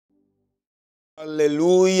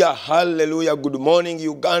Hallelujah, hallelujah. Good morning,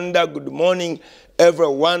 Uganda. Good morning,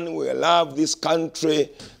 everyone. We love this country.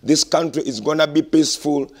 This country is going to be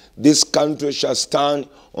peaceful. This country shall stand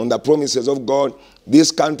on the promises of God.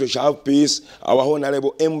 This country shall have peace. Our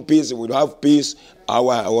honorable MPs will have peace.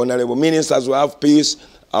 Our honorable ministers will have peace.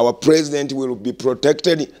 Our president will be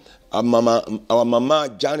protected. Our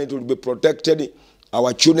mama Janet will be protected.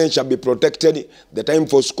 Our children shall be protected. The time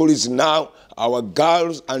for school is now. Our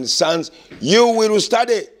girls and sons, you will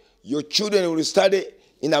study. Your children will study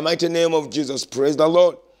in the mighty name of Jesus. Praise the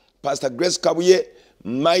Lord. Pastor Grace KABUYE,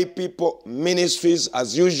 My People Ministries,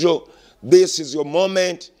 as usual. This is your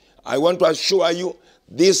moment. I want to assure you,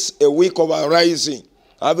 this is a week of arising.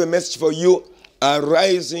 I have a message for you.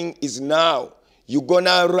 Arising is now. You're going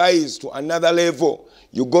to arise to another level.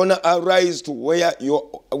 You're going to arise to where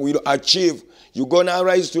you will achieve. You're going to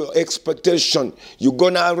arise to your expectation. You're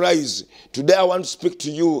going to arise. Today I want to speak to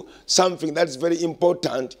you something that's very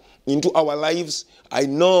important into our lives. I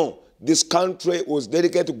know this country was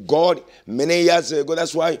dedicated to God many years ago.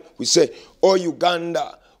 That's why we say, oh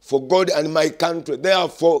Uganda, for God and my country.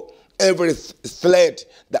 Therefore, every threat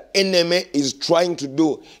the enemy is trying to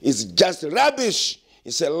do is just rubbish.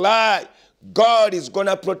 It's a lie. God is going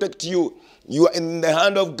to protect you. You are in the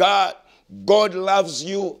hand of God. God loves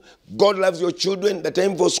you. God loves your children. The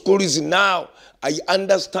time for school is now. I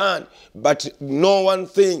understand. But know one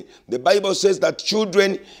thing. The Bible says that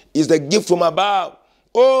children is a gift from above.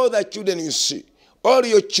 All the children you see, all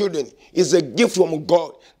your children is a gift from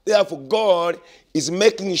God. Therefore, God is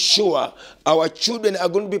making sure our children are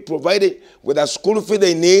going to be provided with the school fee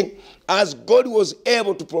they need, as God was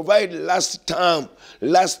able to provide last time,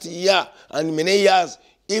 last year, and many years.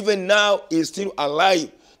 Even now, He is still alive.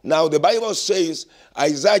 Now, the Bible says,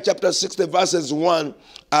 Isaiah chapter 60, verses 1,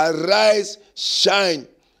 arise, shine.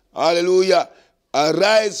 Hallelujah.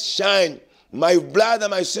 Arise, shine. My brother,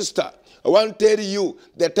 my sister, I want to tell you,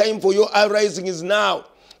 the time for your arising is now.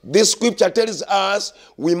 This scripture tells us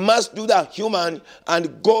we must do the human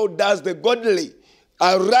and God does the godly.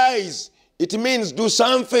 Arise. It means do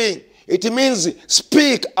something. It means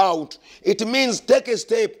speak out. It means take a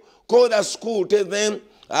step. Call the school, tell them,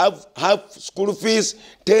 have school fees,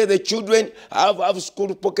 tell the children, have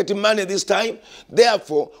school pocket money this time.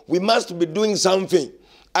 Therefore, we must be doing something.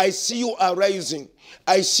 I see you arising.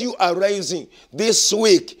 I see you arising. This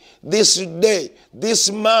week, this day, this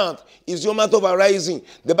month is your month of arising.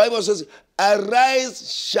 The Bible says, arise,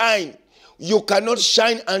 shine. You cannot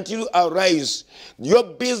shine until you arise. Your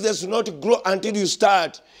business will not grow until you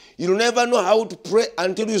start. You'll never know how to pray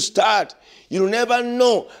until you start. You'll never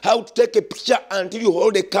know how to take a picture until you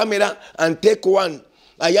hold a camera and take one.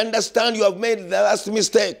 I understand you have made the last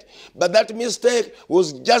mistake, but that mistake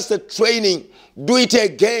was just a training. Do it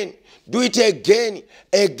again. Do it again,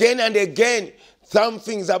 again and again.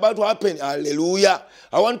 Something's about to happen. Hallelujah.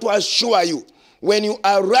 I want to assure you, when you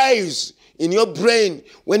arise in your brain,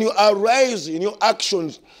 when you arise in your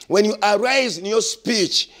actions, when you arise in your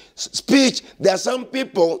speech, there are some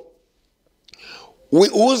people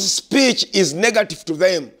whose speech is negative to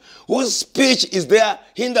them, whose speech is their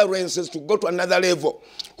hindrances to go to another level,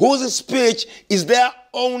 whose speech is their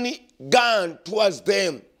only gun towards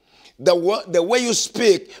them. The way you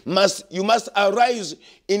speak, you must arise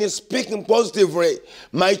in speaking positively.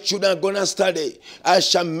 My children are going to study. I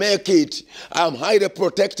shall make it. I'm highly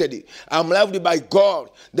protected. I'm loved by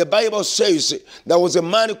God. The Bible says there was a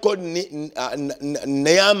man called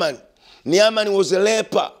Naaman. Naaman was a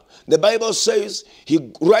leper. The Bible says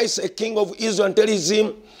he writes a king of Israel and tells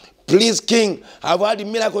him, please, king, I've had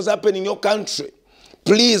miracles happen in your country.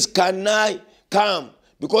 Please, can I come?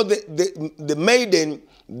 Because the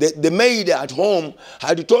maid at home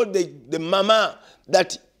had told the mama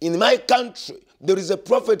that in my country there is a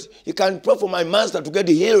prophet, he can pray for my master to get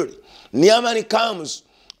healed. Naaman comes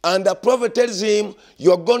and the prophet tells him,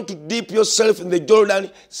 you're going to dip yourself in the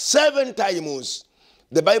Jordan 7 times.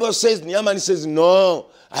 The Bible says, Naaman says, no,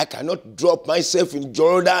 I cannot drop myself in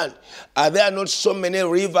Jordan. Are there not so many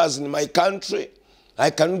rivers in my country? I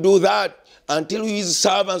can't do that. Until his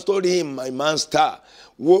servants told him, my master,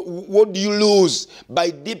 what do you lose by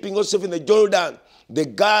dipping yourself in the Jordan? The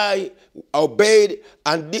guy obeyed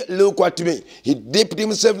and look at me. He dipped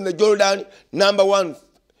himself in the Jordan. Number 1,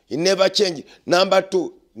 he never changed. Number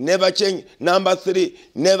 2, never changed. Number 3,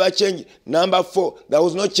 never changed. Number 4, there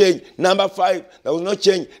was no change. Number 5, there was no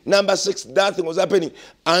change. Number 6, nothing was happening.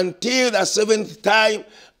 Until the 7th time,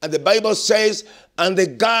 and the Bible says, and the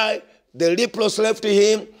guy, the leprosy left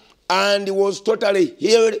him, and he was totally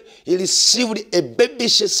healed. He received a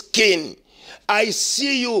babyish skin. I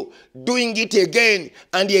see you doing it again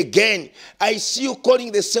and again. I see you calling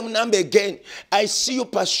the same number again. I see you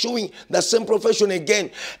pursuing the same profession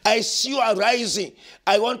again. I see you arising.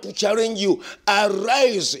 I want to challenge you.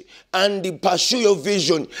 Arise and pursue your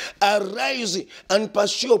vision. Arise and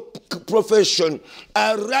pursue your profession.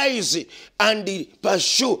 Arise and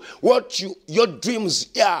pursue what your dreams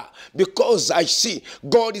are, because I see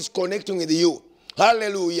God is connecting with you.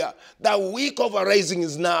 Hallelujah. The week of arising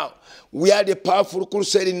is now. We had a powerful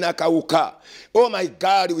crusade in Nakauka. Oh my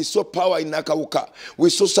God, we saw power in Nakauka. We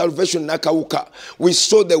saw salvation in Nakauka. We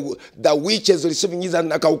saw the witches receiving Jesus in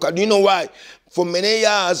Nakauka. Do you know why? For many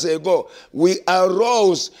years ago, we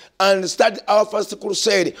arose and started our first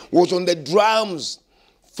crusade. Was on the drums.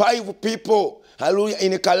 5 people. Hallelujah,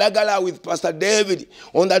 in Kalagala with Pastor David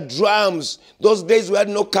on the drums. Those days we had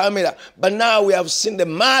no camera, but now we have seen the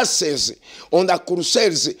masses on the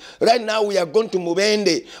crusades. Right now we are going to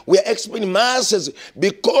Mubende. We are expecting masses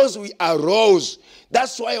because we arose.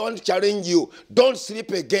 That's why I want to challenge you. Don't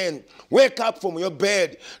sleep again. Wake up from your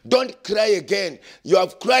bed. Don't cry again. You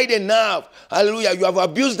have cried enough. Hallelujah. You have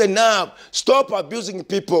abused enough. Stop abusing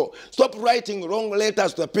people. Stop writing wrong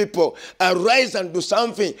letters to people. Arise and do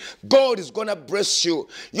something. God is going to bless you.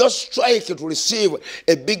 Your strike to receive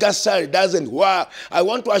a bigger salary doesn't work. I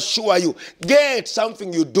want to assure you, get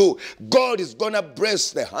something you do. God is going to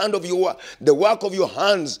bless the work of your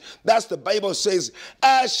hands. That's the Bible says,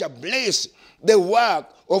 I shall bless the work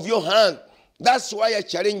of your hand. That's why I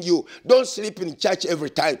challenge you. Don't sleep in church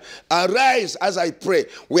every time. Arise as I pray.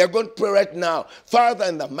 We are going to pray right now. Father,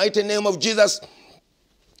 in the mighty name of Jesus,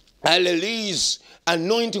 I release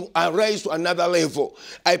anointing, arise to another level.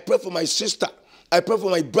 I pray for my sister. I pray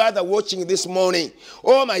for my brother watching this morning.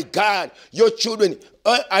 Oh my God, your children.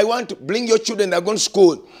 I want to bring your children that are going to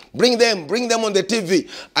school. Bring them on the TV.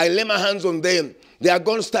 I lay my hands on them. They are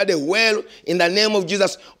going to study well in the name of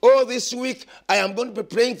Jesus. Oh, this week, I am going to be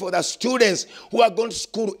praying for the students who are going to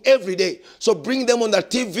school every day. So bring them on the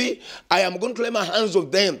TV. I am going to lay my hands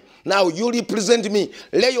on them. Now, you represent me.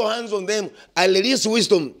 Lay your hands on them. I release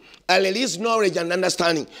wisdom. I release knowledge and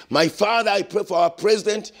understanding. My Father, I pray for our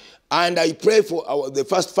president. And I pray for the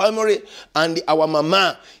first family and our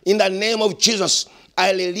mama. In the name of Jesus,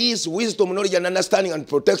 I release wisdom, knowledge, and understanding and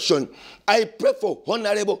protection. I pray for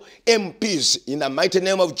honorable MPs. In the mighty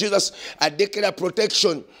name of Jesus, I declare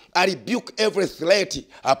protection. I rebuke every threat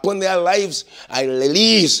upon their lives. I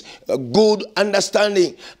release a good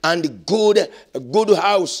understanding and good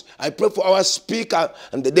house. I pray for our speaker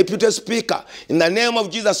and the deputy speaker. In the name of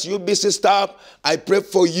Jesus, UBC staff, I pray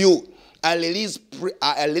for you. I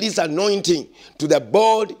release anointing to the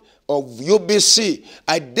board of UBC.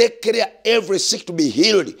 I declare every sick to be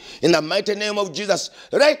healed in the mighty name of Jesus.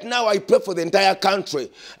 Right now, I pray for the entire country.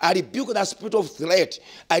 I rebuke the spirit of threat.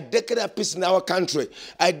 I declare peace in our country.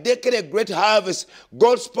 I declare a great harvest.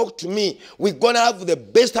 God spoke to me. We're going to have the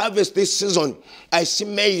best harvest this season. I see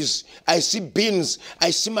maize. I see beans.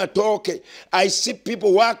 I see matoke. I see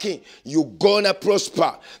people working. You're going to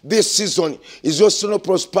prosper. This season is your season of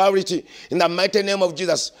prosperity in the mighty name of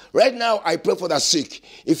Jesus. Right now, I pray for the sick.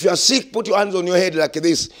 If you are sick, put your hands on your head like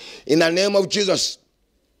this. In the name of Jesus.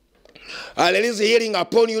 I release healing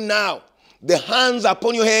upon you now. The hands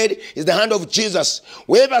upon your head is the hand of Jesus.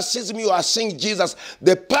 Whoever sees me, you are seeing Jesus.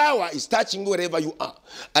 The power is touching you wherever you are.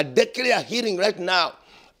 I declare healing right now.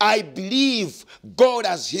 I believe God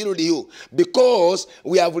has healed you because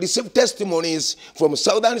we have received testimonies from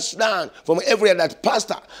Southern Sudan, from every other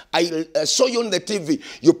pastor. I saw you on the TV.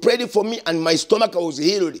 You prayed for me and my stomach was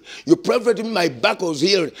healed. You prayed for me, my back was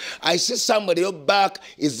healed. I see somebody, your back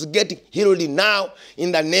is getting healed now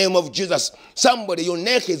in the name of Jesus. Somebody, your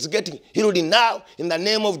neck is getting healed now in the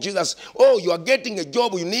name of Jesus. Oh, you are getting a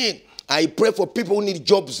job you need. I pray for people who need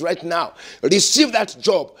jobs right now. Receive that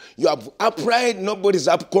job. You have applied. Nobody's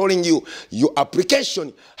up calling you. Your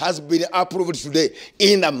application has been approved today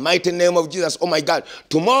in the mighty name of Jesus. Oh my God.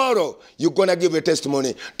 Tomorrow, you're going to give a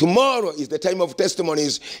testimony. Tomorrow is the time of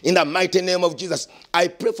testimonies in the mighty name of Jesus. I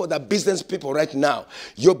pray for the business people right now.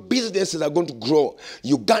 Your businesses are going to grow.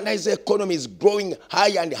 Uganda's economy is growing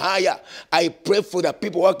higher and higher. I pray for the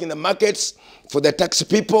people working in the markets, for the taxi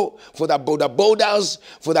people, for the borders,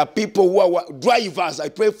 for the people who are drivers. I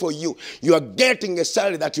pray for you. You are getting a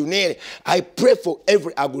salary that you need. I pray for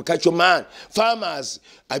every agricultural man, farmers.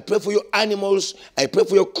 I pray for your animals. I pray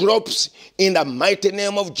for your crops in the mighty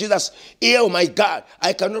name of Jesus. Oh my God,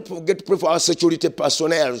 I cannot forget to pray for our security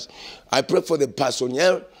personnel. I pray for the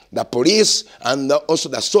personnel, the police, and also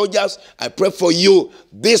the soldiers. I pray for you.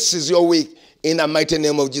 This is your week. In the mighty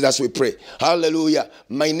name of Jesus we pray. Hallelujah.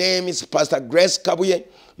 My name is Pastor Grace KABUYE.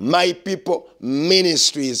 My People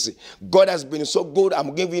Ministries. God has been so good.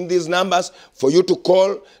 I'm giving these numbers for you to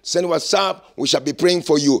call, send WhatsApp. We shall be praying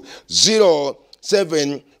for you.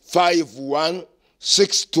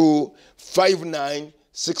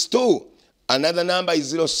 0751625962. Another number is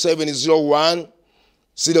 0701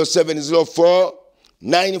 0704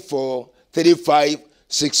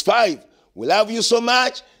 943565. We love you so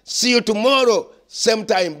much. See you tomorrow. Same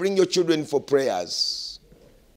time. Bring your children for prayers.